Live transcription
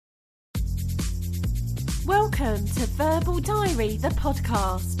Welcome to Verbal Diary, the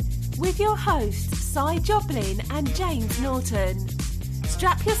podcast, with your hosts, Cy Joblin and James Norton.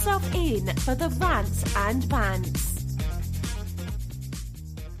 Strap yourself in for the rants and bants.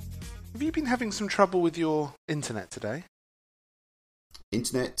 Have you been having some trouble with your internet today?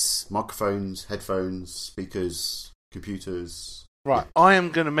 Internet, microphones, headphones, speakers, computers. Right, yeah. I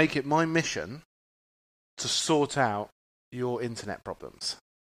am going to make it my mission to sort out your internet problems.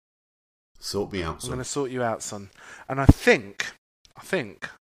 Sort me out, son. I'm going to sort you out, son. And I think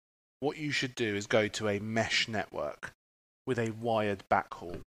what you should do is go to a mesh network with a wired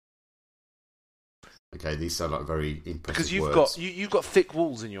backhaul. Okay, these sound like very impressive because words. You've got thick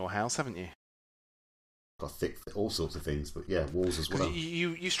walls in your house, haven't you? Got thick, all sorts of things, but yeah, walls as well.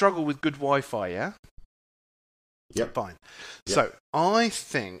 You struggle with good Wi-Fi, yeah? Yep. Fine. Yep. So, I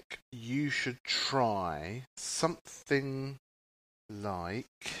think you should try something like...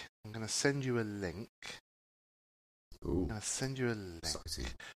 I'm going to send you a link. Ooh. I'm going to send you a link Exciting.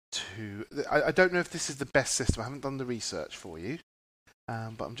 to... I don't know if this is the best system. I haven't done the research for you.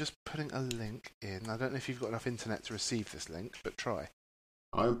 But I'm just putting a link in. I don't know if you've got enough internet to receive this link, but try.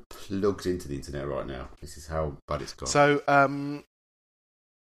 I'm plugged into the internet right now. This is how bad it's got. So,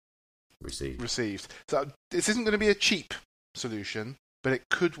 Received. So this isn't going to be a cheap solution, but it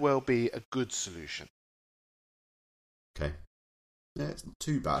could well be a good solution. Okay. Yeah, it's not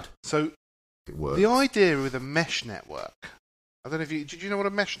too bad. So it works. The idea with a mesh network, I don't know if did you know what a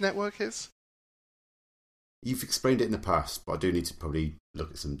mesh network is? You've explained it in the past, but I do need to probably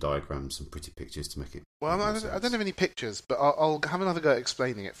look at some diagrams, some pretty pictures to make it. Well, I don't have any pictures, but I'll have another go at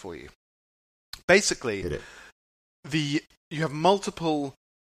explaining it for you. Basically, you have multiple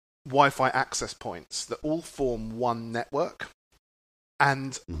Wi-Fi access points that all form one network,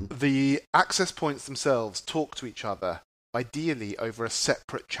 and the access points themselves talk to each other, ideally over a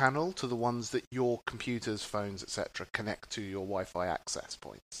separate channel to the ones that your computers, phones, etc. connect to your Wi-Fi access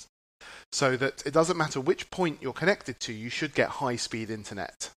points. So that it doesn't matter which point you're connected to, you should get high-speed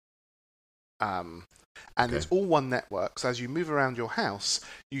internet. It's all one network, so as you move around your house,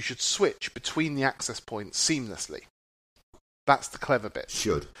 you should switch between the access points seamlessly. That's the clever bit.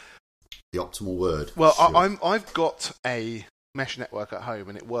 Should. The optimal word. Well, I've got a mesh network at home,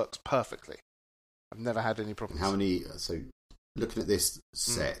 and it works perfectly. I've never had any problems. How many... So, looking at this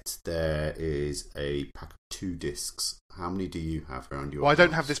set, there is a pack of 2 discs. How many do you have around your house? I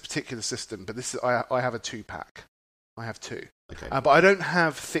don't have this particular system, but I have a 2-pack. I have 2. Okay. But I don't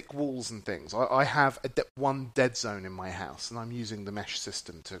have thick walls and things. I have one dead zone in my house, and I'm using the mesh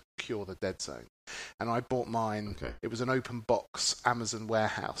system to cure the dead zone. And I bought mine. Okay. It was an open box Amazon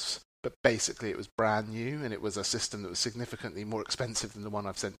warehouse, but basically it was brand new, and it was a system that was significantly more expensive than the one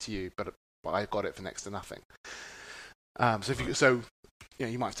I've sent to you, but I got it for next to nothing.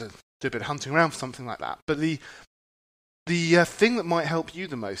 You might have to do a bit of hunting around for something like that. But the thing that might help you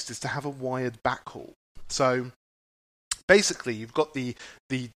the most is to have a wired backhaul. So basically, you've got the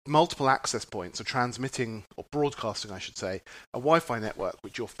multiple access points are transmitting, or broadcasting, I should say, a Wi-Fi network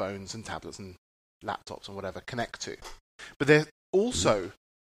which your phones and tablets and laptops and whatever connect to. But they also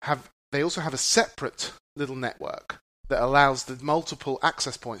have a separate little network that allows the multiple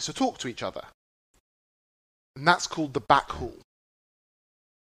access points to talk to each other. And that's called the backhaul.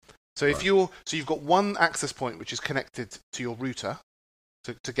 So you've got one access point which is connected to your router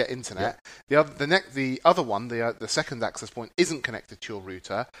to get internet. Yeah. The other one, the second access point, isn't connected to your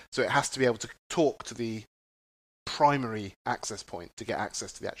router, so it has to be able to talk to the primary access point to get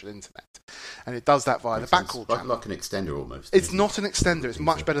access to the actual internet. And it does that via the backhaul channel. Like an extender almost. It's not an extender. It's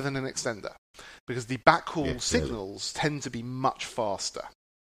much better than an extender because the backhaul signals tend to be much faster.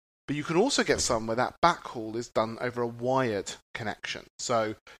 But you can also get some where that backhaul is done over a wired connection.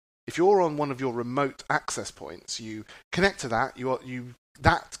 So if you're on one of your remote access points, you connect to that.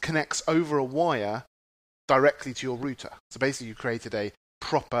 That connects over a wire directly to your router. So basically, you created a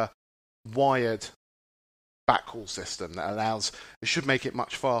proper wired backhaul system that should make it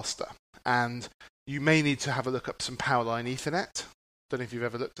much faster. And you may need to have a look up some Powerline Ethernet. Don't know if you've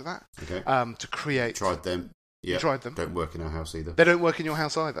ever looked at that. Okay. To create. Tried them. Yeah. Tried them. Don't work in our house either. They don't work in your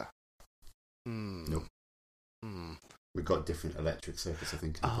house either. Nope. We've got different electric circuits, I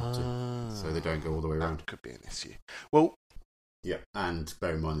think, in the property, so they don't go all the way around. That could be an issue. Well, yeah, and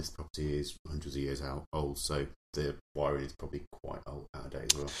bear in mind this property is hundreds of years old, so the wiring is probably quite out of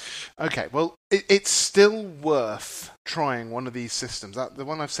date as well. Okay, well, it's still worth trying one of these systems. The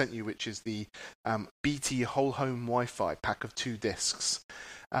one I've sent you, which is the BT Whole Home Wi-Fi pack of 2 discs,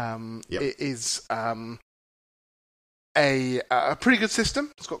 it is a pretty good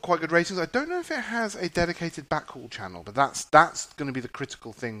system. It's got quite good ratings. I don't know if it has a dedicated backhaul channel, but that's going to be the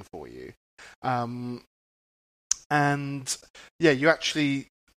critical thing for you. And yeah, you actually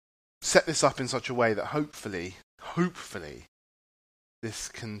set this up in such a way that hopefully, this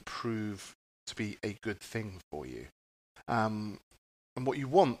can prove to be a good thing for you. And what you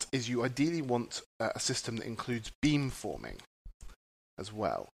want is you ideally want a system that includes beamforming as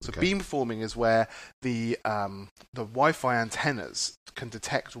well. So beamforming is where the Wi-Fi antennas can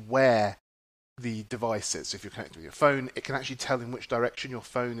detect where the device is. So if you're connected with your phone, it can actually tell in which direction your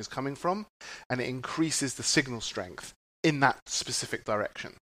phone is coming from, and it increases the signal strength in that specific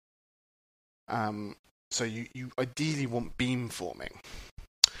direction. So you ideally want beamforming.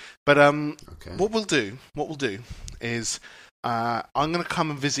 But what we'll do is I'm going to come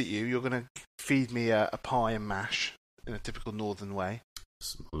and visit you. You're going to feed me a pie and mash in a typical northern way.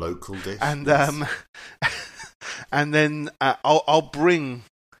 Some local dish. And and then I'll bring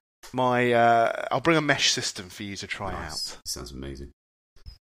a mesh system for you to try out. Sounds amazing.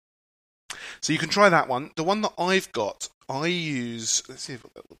 So you can try that one. The one that I've got, I use. Let's see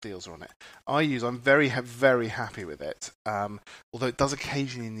what deals are on it. I'm very happy with it. Although it does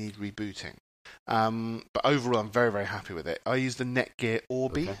occasionally need rebooting. But overall, I'm very, very happy with it. I use the Netgear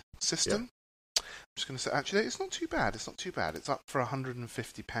Orbi system. Yeah. I'm just going to say, actually, it's not too bad. It's up for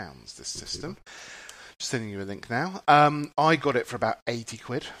 £150, this system. Just sending you a link now. I got it for about 80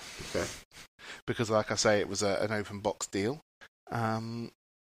 quid. Okay. Because, like I say, it was an open box deal. And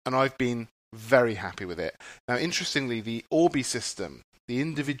I've been very happy with it. Now, interestingly, the Orbi system, the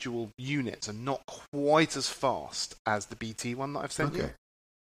individual units are not quite as fast as the BT one that I've sent you.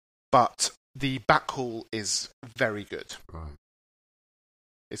 But the backhaul is very good. Right.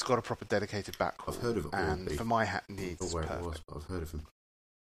 It's got a proper dedicated backhaul. I've heard of it. And for my needs, it's perfect. It was, but I've heard of them.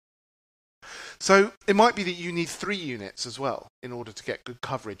 So it might be that you need 3 units as well in order to get good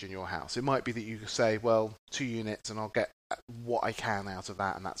coverage in your house. It might be that you say, well, 2 units and I'll get what I can out of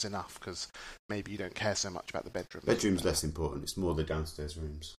that, and that's enough because maybe you don't care so much about the bedroom. Bedroom's less important. It's more the downstairs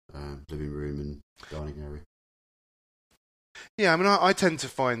rooms, living room and dining area. Yeah, I mean, I tend to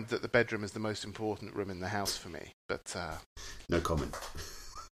find that the bedroom is the most important room in the house for me, but... no comment.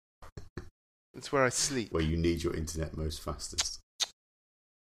 It's where I sleep. Where you need your internet most fastest.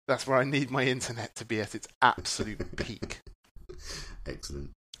 That's where I need my internet to be at its absolute peak.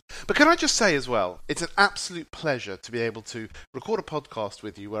 Excellent. But can I just say as well, it's an absolute pleasure to be able to record a podcast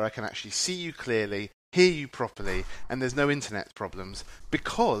with you where I can actually see you clearly, hear you properly, and there's no internet problems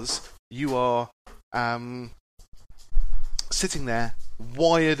because you are sitting there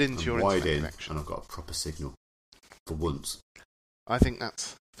wired into your internet connection. And I've got a proper signal for once. I think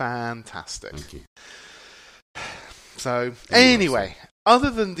that's fantastic. Thank you. So, anyway, other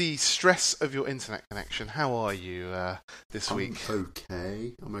than the stress of your internet connection, how are you this week?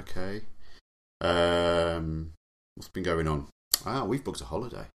 I'm okay. What's been going on? We've booked a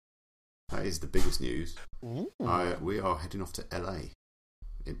holiday. That is the biggest news. We are heading off to LA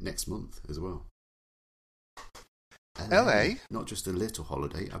next month as well. LA? Not just a little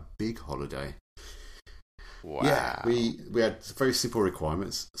holiday, a big holiday. Wow. Yeah, we had very simple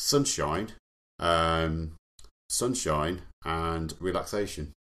requirements: sunshine, and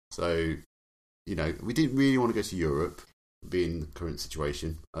relaxation. So, we didn't really want to go to Europe, being the current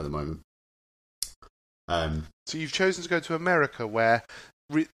situation at the moment. So you've chosen to go to America, where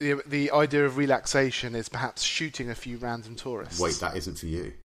the idea of relaxation is perhaps shooting a few random tourists. Wait, that isn't for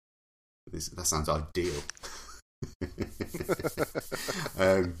you. That sounds ideal.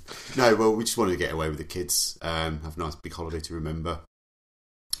 No, well, we just wanted to get away with the kids, have a nice big holiday to remember.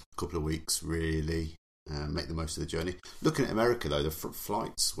 A couple of weeks, really, make the most of the journey. Looking at America, though, the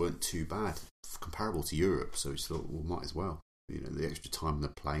flights weren't too bad, comparable to Europe, so we just thought, well, might as well. The extra time on the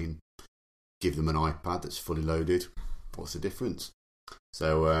plane, give them an iPad that's fully loaded. What's the difference?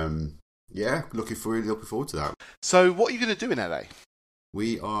 So, yeah, looking forward to that. So, what are you going to do in LA?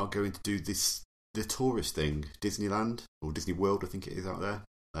 We are going to do the tourist thing, Disneyland, or Disney World, I think it is out there.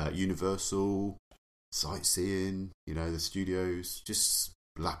 Universal, sightseeing, the studios, just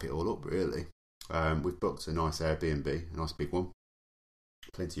lap it all up, really. We've booked a nice Airbnb, a nice big one.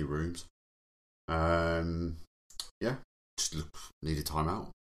 Plenty of rooms. Yeah, just need a time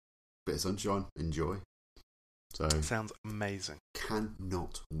out. Bit of sunshine, enjoy. So sounds amazing.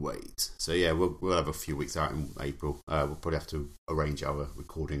 Cannot wait. So yeah, we'll have a few weeks out in April. We'll probably have to arrange our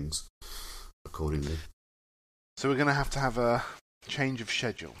recordings accordingly. So we're going to have a change of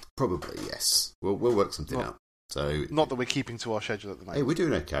schedule. Probably, yes. We'll work something out. So not that we're keeping to our schedule at the moment. Hey, we're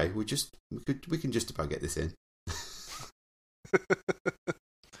doing okay. We can just about get this in.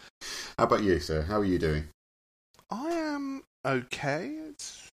 How about you, sir? How are you doing? I am okay.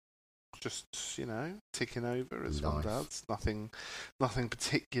 It's just, ticking over as one does. Nothing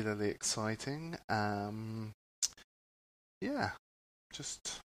particularly exciting. Yeah,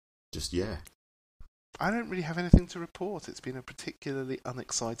 just yeah. I don't really have anything to report. It's been a particularly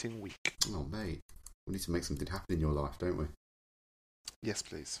unexciting week. Oh, mate. We need to make something happen in your life, don't we? Yes,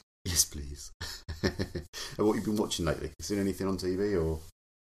 please. Yes, please. And what have you been watching lately? You seen anything on TV or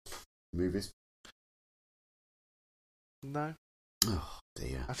movies? No. Oh,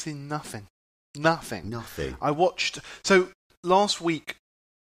 dear. I've seen nothing. Nothing. Nothing. I watched... So, last week,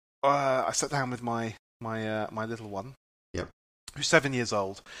 I sat down with my little one. Yep. Who's 7 years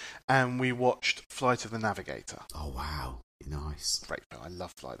old, and we watched Flight of the Navigator. Oh, wow. Nice. Great film. I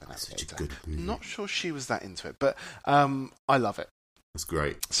love Flight of the That's Navigator. such a good movie. Not sure she was that into it, but I love it. That's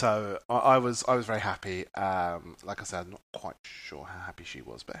great. So I was very happy. Like I said, I'm not quite sure how happy she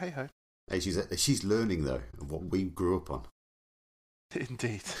was, but hey ho. Hey, she's learning though of what we grew up on.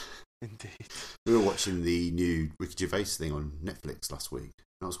 Indeed. We were watching the new Ricky Gervais thing on Netflix last week.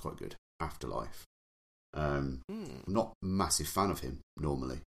 That was quite good. Afterlife. I'm not a massive fan of him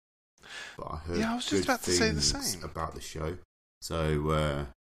normally, but I heard I was just about to say the same about the show. So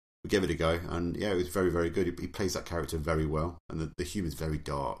we gave it a go, and yeah, it was very, very good. He plays that character very well, and the humour's very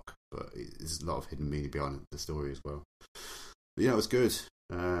dark, but there's a lot of hidden meaning behind the story as well. But yeah, it was good.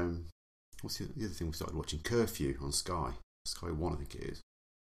 What's the other thing we started watching? Curfew on Sky 1, I think it is.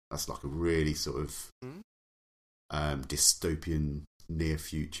 That's like a really sort of dystopian, near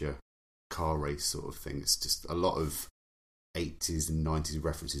future car race sort of thing. It's just a lot of 80s and 90s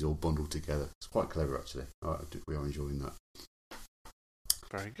references all bundled together. It's quite clever, actually. We are enjoying that.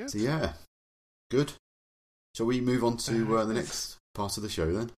 Very good. So yeah, good. Shall we move on to the next part of the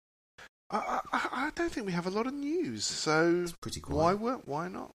show then? I don't think we have a lot of news, so it's pretty quiet. Why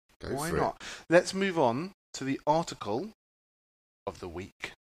not? Why not? Let's move on to the article of the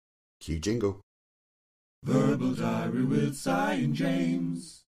week. Cue jingle. Verbal Diary with Si and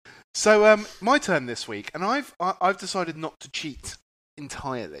James. So my turn this week, and I've decided not to cheat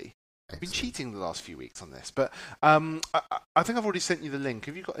entirely. I've been cheating the last few weeks on this, but I think I've already sent you the link.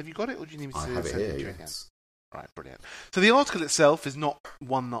 Have you got it, or do you need me to I have it send here, it to you yes. again? Right, brilliant. So the article itself is not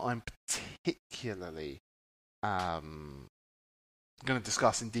one that I'm particularly going to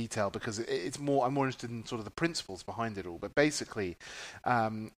discuss in detail, because it's more. I'm more interested in sort of the principles behind it all. But basically,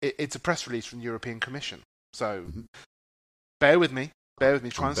 it's a press release from the European Commission. So bear with me.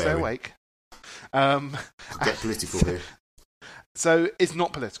 Try and stay awake. Get political here. So it's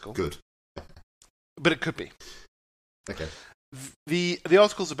not political. Good. But it could be. Okay. The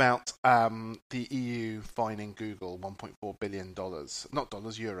article's about the EU fining Google $1.4 billion, not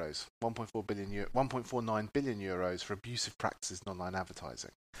dollars, euros, 1.49 billion euros for abusive practices in online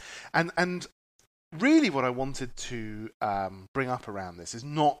advertising. And really what I wanted to bring up around this is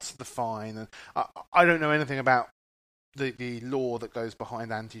not the fine. And I don't know anything about the law that goes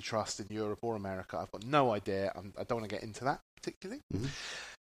behind antitrust in Europe or America. I've got no idea. I don't want to get into that particularly.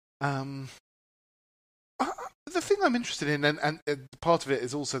 Mm-hmm. The thing I'm interested in, and part of it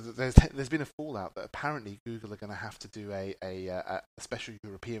is also that there's been a fallout that apparently Google are going to have to do a special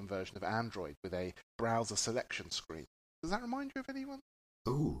European version of Android with a browser selection screen. Does that remind you of anyone?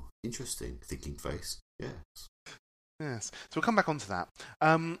 Oh, interesting. Thinking face. Yes. Yes. So we'll come back onto that.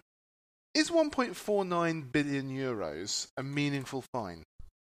 Is 1.49 billion euros a meaningful fine?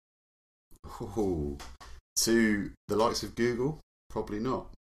 Oh, to the likes of Google, probably not.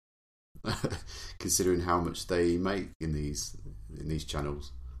 Considering how much they make in these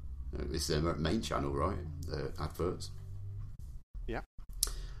channels. It's their main channel, right? The adverts. Yeah.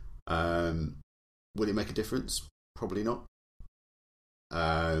 Will it make a difference? Probably not.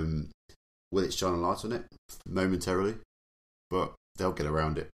 Will it shine a light on it? Momentarily. But they'll get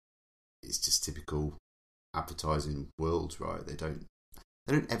around it. It's just typical advertising worlds, right? They don't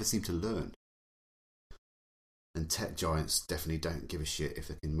ever seem to learn. And tech giants definitely don't give a shit if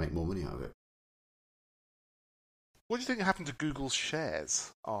they can make more money out of it. What do you think happened to Google's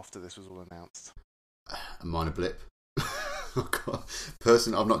shares after this was all announced? A minor blip. Oh God.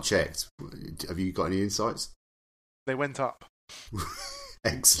 Person, I've not checked. Have you got any insights? They went up.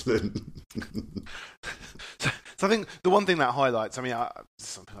 Excellent. So I think the one thing that highlights, something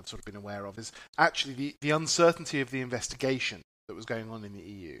I've sort of been aware of, is actually the uncertainty of the investigation that was going on in the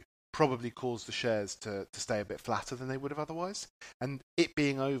EU probably caused the shares to stay a bit flatter than they would have otherwise. And it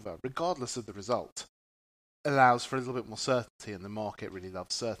being over, regardless of the result, allows for a little bit more certainty, and the market really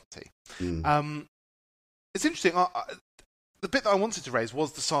loves certainty. It's interesting. The bit that I wanted to raise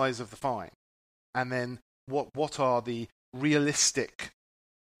was the size of the fine, and then what are the realistic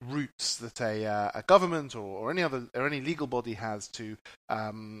routes that a government or any legal body has to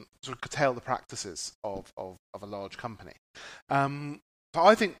sort of curtail the practices of a large company. But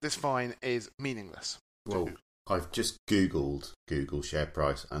I think this fine is meaningless. Well, I've just Googled Google share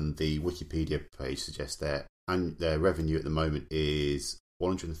price, and the Wikipedia page suggests their revenue at the moment is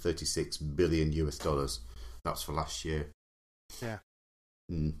 $136 billion US. That's for last year. Yeah.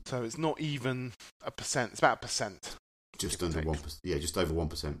 Mm. So it's not even a percent. It's about 1%. Just under 1%. Yeah, just over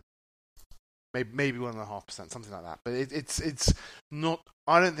 1%. Maybe 1.5%, something like that. But it's not.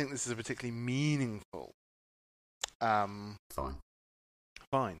 I don't think this is a particularly meaningful. Fine.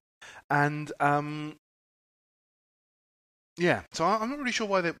 And yeah. So I'm not really sure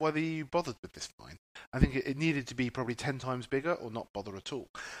why they bothered with this fine. I think it needed to be probably 10 times bigger, or not bother at all.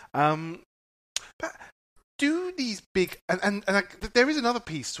 But do these big and there is another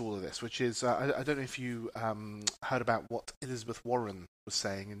piece to all of this, which is I don't know if you heard about what Elizabeth Warren was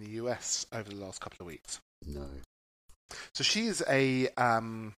saying in the US over the last couple of weeks. No. So she is a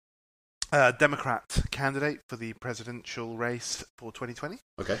Democrat candidate for the presidential race for 2020.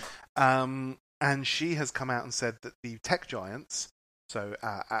 Okay. And she has come out and said that the tech giants, so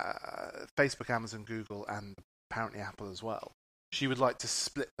Facebook, Amazon, Google, and apparently Apple as well, she would like to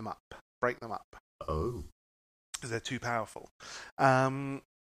split them up, break them up. Oh. Because they're too powerful. And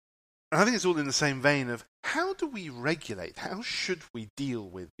I think it's all in the same vein of how do we regulate, how should we deal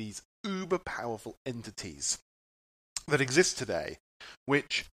with these uber powerful entities that exist today,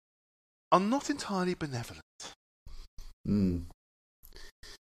 which are not entirely benevolent?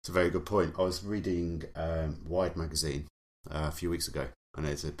 It's a very good point. I was reading Wired magazine a few weeks ago, and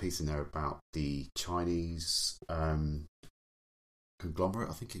there's a piece in there about the Chinese conglomerate,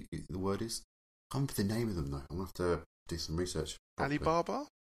 I think the word is. I can't remember the name of them, though. I'm going to have to do some research. Properly. Alibaba?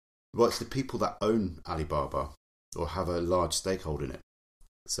 Well, it's the people that own Alibaba or have a large stakeholder in it.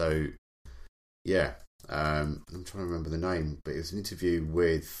 So, yeah. I'm trying to remember the name, but it was an interview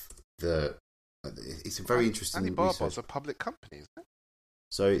with it's a very interesting Alibaba's research. a public company, isn't it?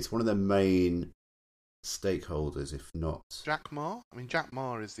 So it's one of the main stakeholders, if not Jack Ma? I mean, Jack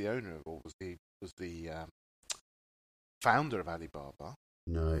Ma is the owner of, or was the founder of Alibaba.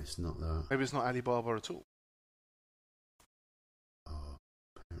 No, it's not that. Maybe it's not Alibaba at all. Oh,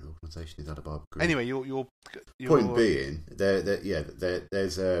 parent organisation is Alibaba Group. Anyway, your point being,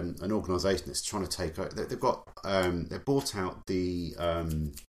 there's an organisation that's trying to take over. They've got they bought out the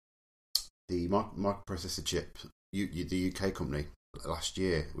microprocessor chip, the UK company last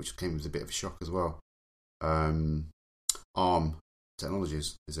year, which came as a bit of a shock as well. ARM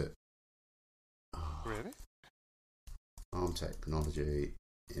Technologies, is it? Oh. Really? ARM Technology,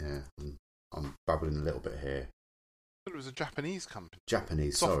 yeah. I'm babbling a little bit here. But it was a Japanese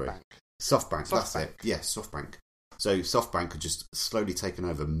company. Sorry. SoftBank, that's it. Yes, SoftBank. So SoftBank had just slowly taken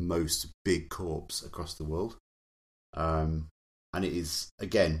over most big corps across the world. And it is,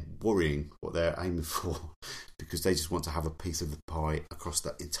 again, worrying what they're aiming for, because they just want to have a piece of the pie across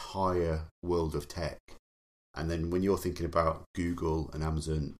the entire world of tech. And then when you're thinking about Google and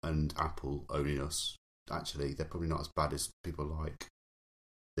Amazon and Apple owning us, actually, they're probably not as bad as people like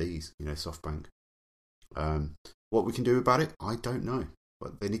these, SoftBank. What we can do about it, I don't know.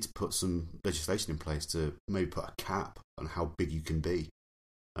 But they need to put some legislation in place to maybe put a cap on how big you can be.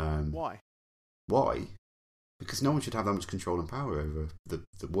 Why? Why? Because no one should have that much control and power over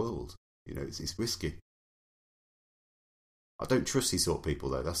the world. It's risky. I don't trust these sort of people,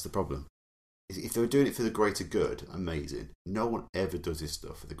 though. That's the problem. If they were doing it for the greater good, amazing. No one ever does this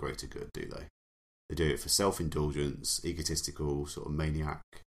stuff for the greater good, do they? They do it for self-indulgence, egotistical, sort of maniac,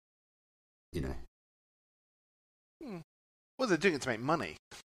 Well, they're doing it to make money.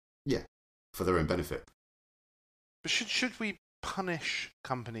 Yeah, for their own benefit. But should we punish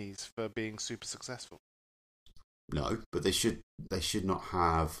companies for being super successful? No, but they should not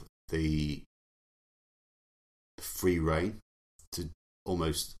have the free reign to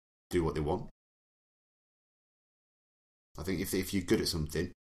almost do what they want. I think if you're good at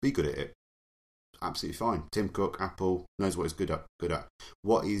something, be good at it. Absolutely fine. Tim Cook, Apple, knows what he's good at.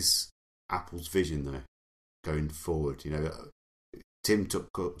 What is Apple's vision though, going forward? Tim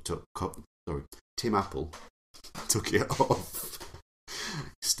Apple took it off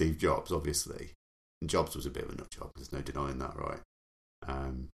Steve Jobs, obviously. And Jobs was a bit of a nut job. There's no denying that, right?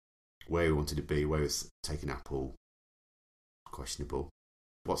 Where he wanted to be, where he was taking Apple, questionable.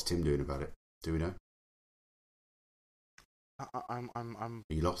 What's Tim doing about it? Do we know? I'm. Are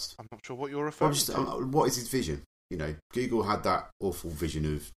you lost? I'm not sure what you're referring to. What is his vision? Google had that awful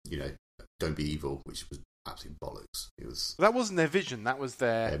vision of don't be evil, which was absolute bollocks. It was. That wasn't their vision. That was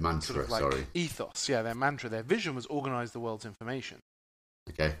their mantra. Sort of sorry, ethos. Yeah, their mantra. Their vision was organise the world's information.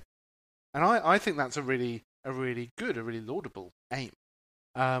 Okay. And I think that's a really good, a really laudable aim.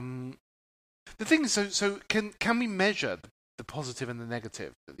 The thing is, so can we measure the positive and the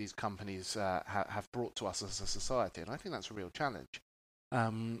negative that these companies have brought to us as a society, and I think that's a real challenge.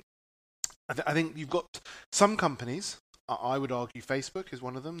 I think you've got some companies, I would argue Facebook is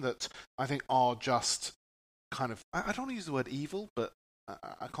one of them, that I think are just kind of, I don't want to use the word evil, but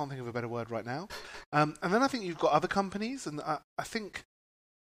I can't think of a better word right now. And then I think you've got other companies, and I think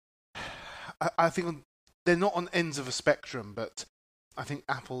they're not on ends of a spectrum, but I think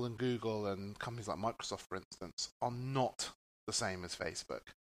Apple and Google and companies like Microsoft, for instance, are not the same as Facebook.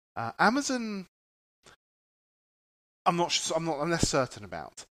 Amazon, I'm less certain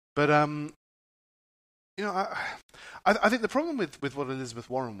about, but I think the problem with what Elizabeth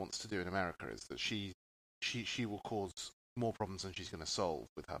Warren wants to do in America is that she will cause more problems than she's going to solve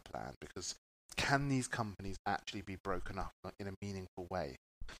with her plan, because can these companies actually be broken up in a meaningful way?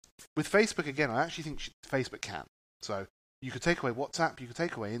 With Facebook, again, I actually think Facebook can. So you could take away WhatsApp, you could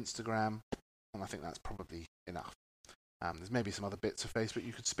take away Instagram, and I think that's probably enough. There's maybe some other bits of Facebook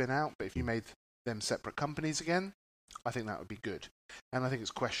you could spin out, but if you made them separate companies again, I think that would be good. And I think it's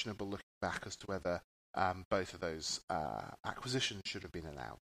questionable looking back as to whether both of those acquisitions should have been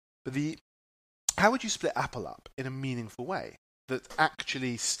allowed. But how would you split Apple up in a meaningful way that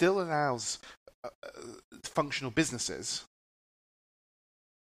actually still allows functional businesses,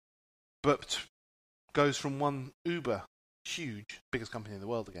 but goes from one uber huge, biggest company in the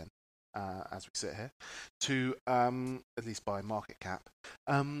world again, as we sit here, to at least by market cap,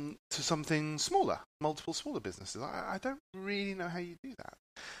 to something smaller, multiple smaller businesses? I don't really know how you do that.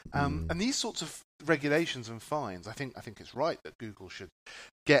 And these sorts of regulations and fines, I think it's right that Google should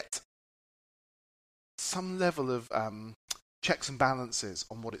get some level of checks and balances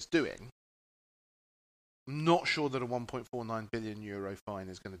on what it's doing. I'm not sure that a 1.49 billion euro fine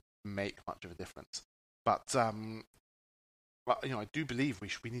is going to make much of a difference, but I do believe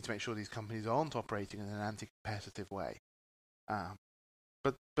we need to make sure these companies aren't operating in an anti-competitive way.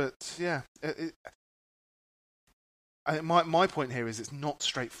 But yeah, my point here is it's not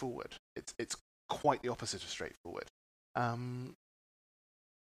straightforward. It's quite the opposite of straightforward.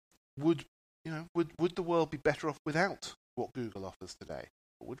 Would the world be better off without what Google offers today?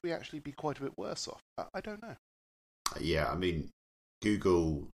 Or would we actually be quite a bit worse off? I don't know. Yeah, I mean,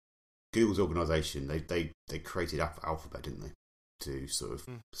 Google's organisation, they created Alphabet, didn't they, to sort of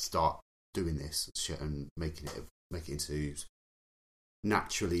start doing this and making it into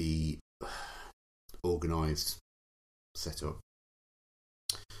naturally organised setup.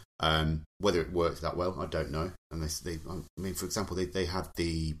 Whether it worked that well, I don't know. And for example, they had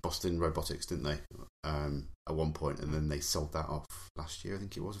the Boston Robotics, didn't they, at one point, and then they sold that off last year, I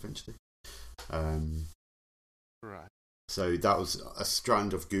think it was, eventually. Right. So that was a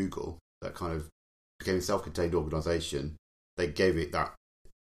strand of Google that kind of became a self-contained organisation. They gave it that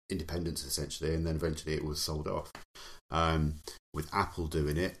independence, essentially, and then eventually it was sold off. With Apple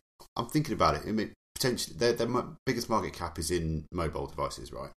doing it, I'm thinking about it. I mean, potentially, their biggest market cap is in mobile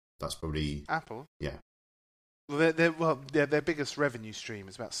devices, right? That's probably Apple. Yeah. Well, their biggest revenue stream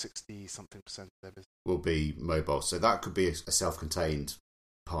is about 60-something% of their business. Will be mobile, so that could be a self-contained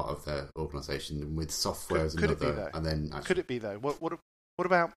part of their organisation. With software as another, could it be, though? And then could it be though? What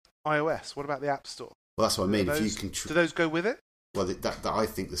about iOS? What about the App Store? Well, that's what I mean. Do those go with it? Well, that I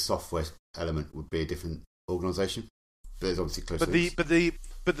think the software element would be a different organisation, but it's obviously close.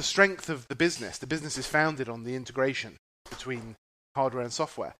 But the strength of the business is founded on the integration between hardware and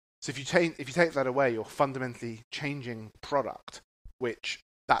software. So if you take that away, you're fundamentally changing product, which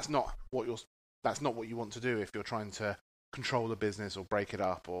that's not what you want to do if you're trying to control a business or break it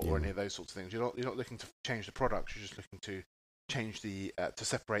up or any of those sorts of things. You're not looking to change the product. You're just looking to change to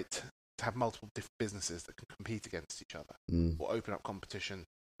separate, to have multiple different businesses that can compete against each other or open up competition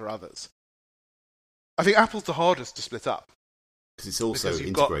for others. I think Apple's the hardest to split up because it's also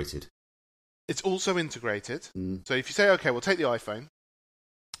integrated. It's also integrated. So if you say, okay, we'll take the iPhone.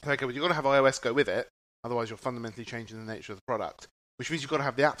 Okay, well, you've got to have iOS go with it, otherwise you're fundamentally changing the nature of the product, which means you've got to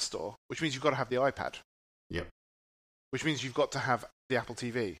have the App Store, which means you've got to have the iPad. Yep. Which means you've got to have the Apple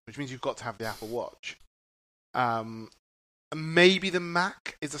TV, which means you've got to have the Apple Watch. Maybe the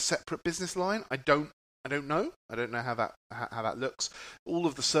Mac is a separate business line. I don't know. I don't know how that looks. All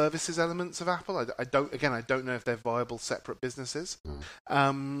of the services elements of Apple, I don't know if they're viable separate businesses.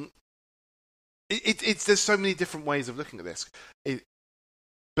 There's so many different ways of looking at this.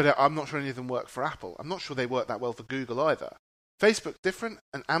 But I'm not sure any of them work for Apple. I'm not sure they work that well for Google either. Facebook, different.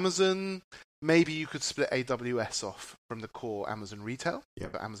 And Amazon, maybe you could split AWS off from the core Amazon retail,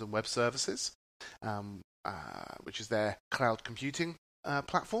 Amazon Web Services, which is their cloud computing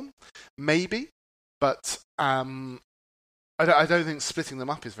platform. Maybe. But I don't think splitting them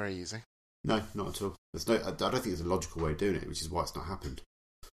up is very easy. No, not at all. I don't think there's a logical way of doing it, which is why it's not happened.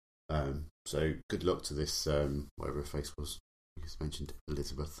 So good luck to this, whatever her face was. You just mentioned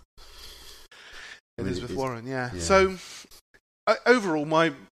Elizabeth. Elizabeth Warren, yeah. So overall,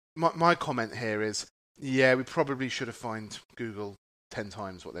 my comment here is, we probably should have fined Google 10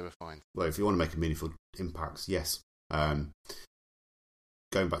 times what they were fined. Well, if you want to make a meaningful impact, yes. Going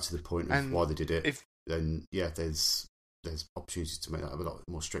back to the point of why they did it, then there's opportunities to make that a lot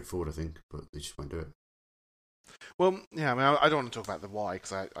more straightforward, I think, but they just won't do it. Well, yeah, I mean, I don't want to talk about the why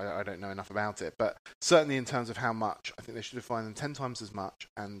because I don't know enough about it, but certainly in terms of how much, I think they should have fined them 10 times as much.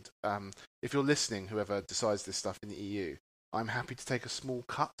 And if you're listening, whoever decides this stuff in the EU, I'm happy to take a small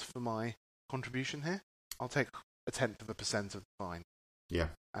cut for my contribution here. I'll take 0.1% of the fine. Yeah,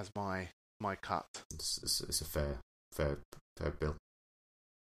 as my cut. It's a fair bill.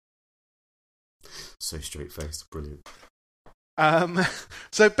 So straight-faced, brilliant.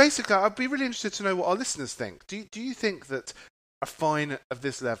 So basically, I'd be really interested to know what our listeners think. Do you think that a fine of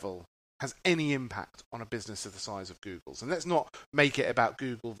this level has any impact on a business of the size of Google's? And let's not make it about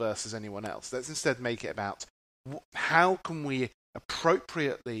Google versus anyone else. Let's instead make it about how can we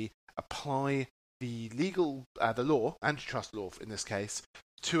appropriately apply the legal, the law, antitrust law in this case,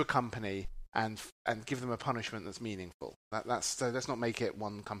 to a company and give them a punishment that's meaningful. So let's not make it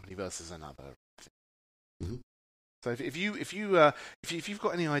one company versus another. Mm-hmm. So if you've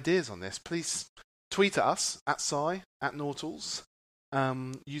got any ideas on this, please tweet at us at Sci at Nautals,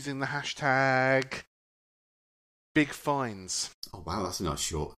 using the hashtag #BigFines. Oh wow, that's a nice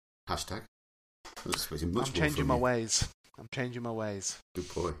short hashtag. I'm changing my ways. Good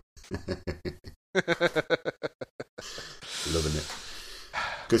boy. Loving it.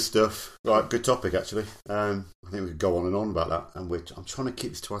 Good stuff. Right, good topic actually. I think we could go on and on about that, and I'm trying to keep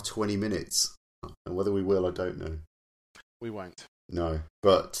this to our 20 minutes. And whether we will, I don't know. We won't. No,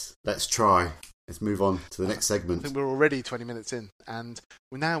 but let's try. Let's move on to the next segment. I think we're already 20 minutes in, and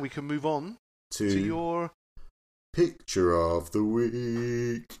now we can move on to your picture of the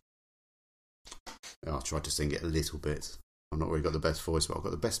week. I'll try to sing it a little bit. I've not really got the best voice, but I've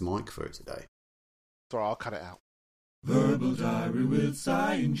got the best mic for it today. Sorry, I'll cut it out. Verbal Diary with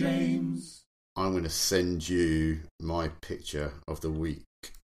Cy and James. I'm going to send you my picture of the week.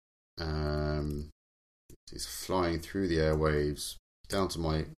 It's flying through the airwaves down to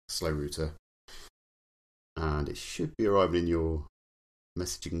my slow router, and it should be arriving in your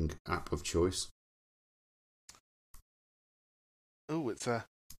messaging app of choice. It's an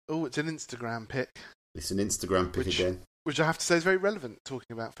Instagram pic. It's an Instagram pic again, which I have to say is very relevant.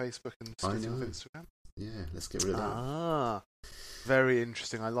 Talking about Facebook and splitting with Instagram. Yeah, let's get rid of that. Very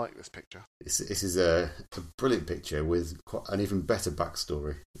interesting. I like this picture. This is a brilliant picture with quite an even better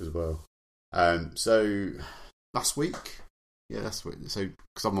backstory as well. So last week, so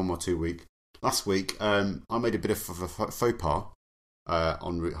because I'm on my 2 week. Last week, I made a bit of a faux pas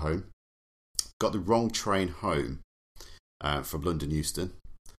en route home. Got the wrong train home from London Euston.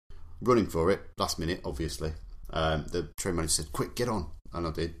 Running for it, last minute, obviously. The train manager said, "Quick, get on," and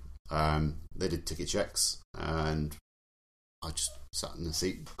I did. They did ticket checks, and I just sat in the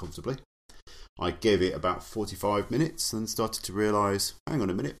seat comfortably. I gave it about 45 minutes and started to realise, hang on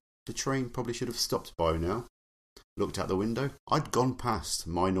a minute, the train probably should have stopped by now. Looked out the window. I'd gone past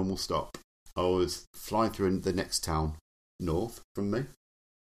my normal stop. I was flying through the next town north from me.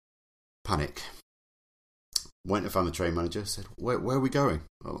 Panic. Went and found the train manager. Said, where are we going?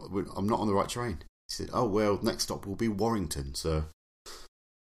 I'm not on the right train. He said, oh, well, next stop will be Warrington, sir.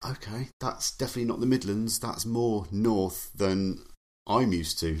 Okay, that's definitely not the Midlands. That's more north than I'm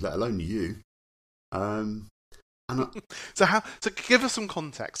used to, let alone you. So give us some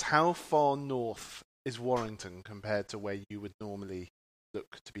context. How far north is Warrington compared to where you would normally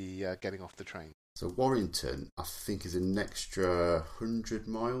look to be getting off the train? So Warrington, I think, is an extra 100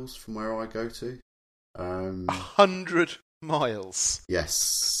 miles from where I go to. 100 miles?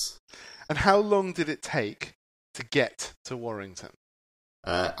 Yes. And how long did it take to get to Warrington?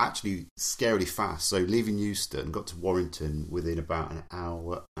 Actually, scarily fast. So leaving Euston, got to Warrington within about an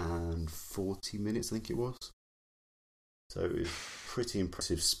hour and 40 minutes, I think it was. So it was pretty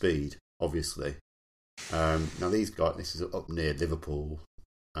impressive speed, obviously. Now these guys, this is up near Liverpool.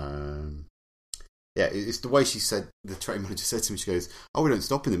 It's the way she said, the train manager said to me, she goes, "Oh, we don't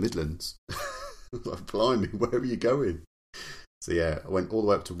stop in the Midlands." I was like, blimey, where are you going? So yeah, I went all the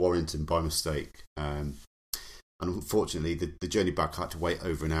way up to Warrington by mistake. And unfortunately, the journey back I had to wait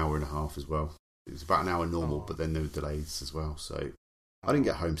over an hour and a half as well. It was about an hour normal, but then there were delays as well. So I didn't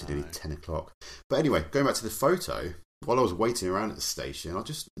get home till nearly 10 o'clock. But anyway, going back to the photo, while I was waiting around at the station, I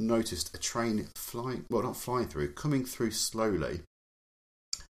just noticed a train coming through slowly.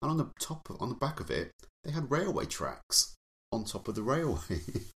 and on the back of it, they had railway tracks on top of the railway.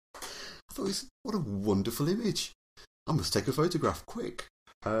 I thought, what a wonderful image. I must take a photograph quick.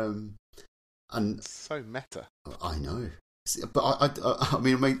 And so meta. I know. But I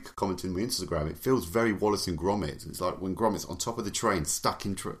mean, I made a comment in my Instagram. It feels very Wallace and Gromit. It's like when Gromit's on top of the train,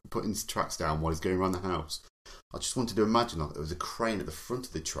 putting his tracks down while he's going around the house. I just wanted to imagine like there was a crane at the front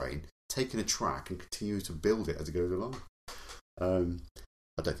of the train, taking a track and continue to build it as it goes along.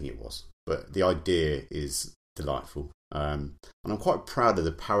 I don't think it was, but the idea is delightful. And I'm quite proud of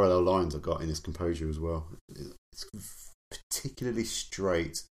the parallel lines I've got in this composure as well. It's particularly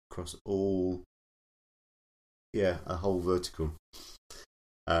straight across all, a whole vertical.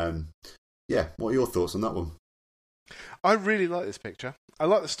 What are your thoughts on that one? I really like this picture. I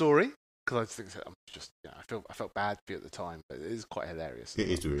like the story because I think I felt bad for you at the time, but it is quite hilarious. It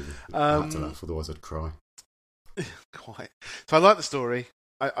is really. I had to laugh, otherwise I'd cry. Quite. So I like the story.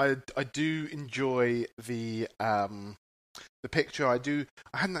 I do enjoy the picture. I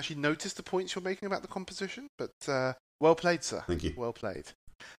hadn't actually noticed the points you're making about the composition, but well played, sir. Thank you. Well played.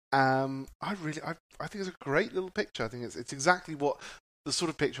 I think it's a great little picture. I think it's exactly what the sort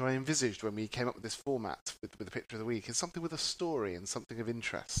of picture I envisaged when we came up with this format with the picture of the week. It's something with a story and something of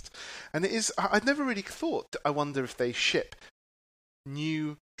interest. And it is. I'd never really thought. I wonder if they ship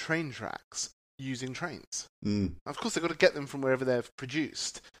new train tracks using trains. Of course, they've got to get them from wherever they're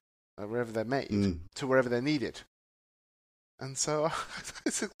produced, wherever they're made, to wherever they're needed. And so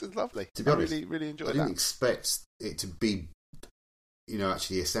it's lovely. To be honest, really, really enjoyed that. I didn't expect it to be,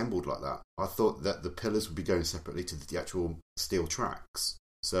 actually assembled like that. I thought that the pillars would be going separately to the actual steel tracks,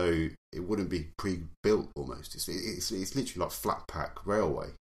 so it wouldn't be pre-built almost. It's literally like flat pack railway.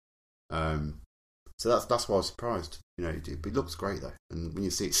 So that's why I was surprised. It looks great though, and when you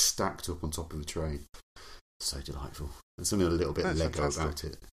see it stacked up on top of the train, so delightful. And something a little bit Lego about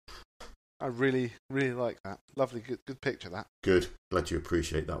it. I really, really like that. Lovely, good picture. That good. Glad you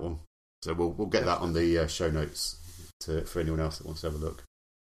appreciate that one. So we'll get that on the show notes for anyone else that wants to have a look.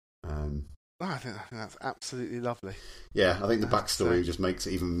 I think that's absolutely lovely. Yeah, I think the backstory just makes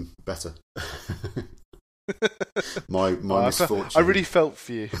it even better. my misfortune. I really felt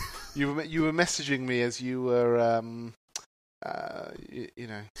for you. You were messaging me as you were,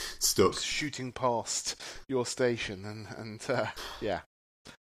 stuck shooting past your station, and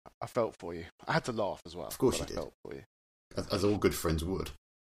I felt for you. I had to laugh as well. Of course you did. I felt for you, as all good friends would.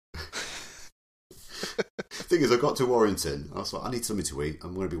 Thing is, I got to Warrington. I was like, I need something to eat.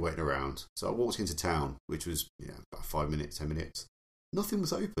 I'm going to be waiting around. So I walked into town, which was about 5 minutes, 10 minutes. Nothing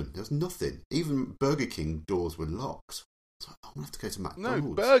was open. There was nothing. Even Burger King doors were locked. So I'm going to have to go to McDonald's.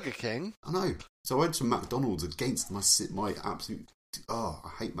 No, Burger King? I know. So I went to McDonald's against my absolute...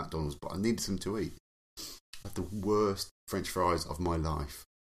 I hate McDonald's, but I needed something to eat. I had the worst French fries of my life.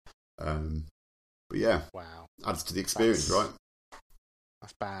 But yeah. Wow. Adds to the experience, right?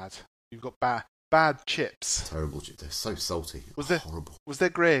 That's bad. You've got bad chips. Terrible chips. They're so salty. Horrible. Was there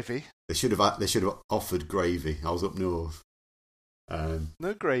gravy? They should have offered gravy. I was up north.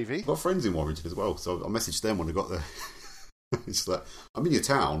 No gravy. I've got friends in Warrington as well, so I messaged them when I got there. It's like, I'm in your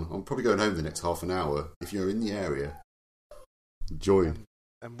town. I'm probably going home the next half an hour. If you're in the area, join.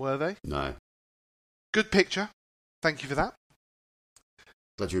 And were they? No. Good picture. Thank you for that.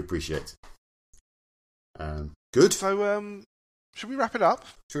 Glad you appreciate. Good. So, should we wrap it up?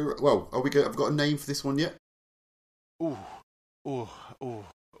 Sure. Well, are we good? I've got a name for this one yet. Ooh. We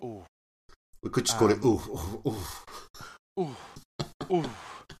could just call it ooh.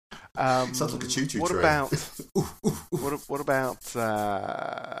 Sounds like a choo-choo train. What about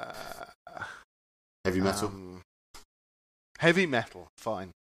heavy metal? Heavy metal,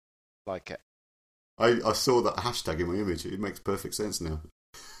 fine. Like it. I saw that hashtag in my image. It makes perfect sense now.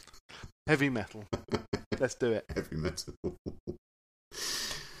 Heavy metal. Let's do it. Heavy metal.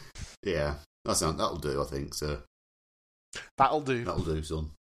 Yeah, that'll do. I think so. That'll do. That'll do,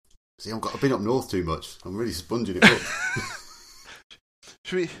 son. See, I've been up north too much. I'm really sponging it up.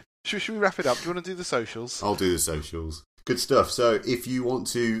 Should we wrap it up? Do you want to do the socials? I'll do the socials. Good stuff. So if you want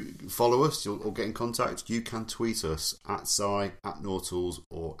to follow us or get in contact, you can tweet us at Sci, at Nautals,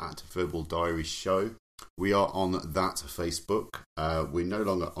 or at Verbal Diary Show. We are on that Facebook. We're no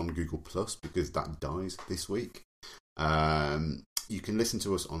longer on Google Plus because that dies this week. You can listen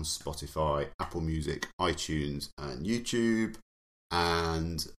to us on Spotify, Apple Music, iTunes, and YouTube.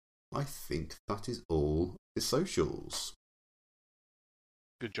 And I think that is all the socials.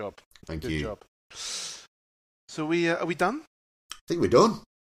 Good job. Thank you. Good job. So are we done? I think we're done.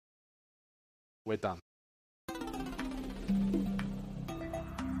 We're done.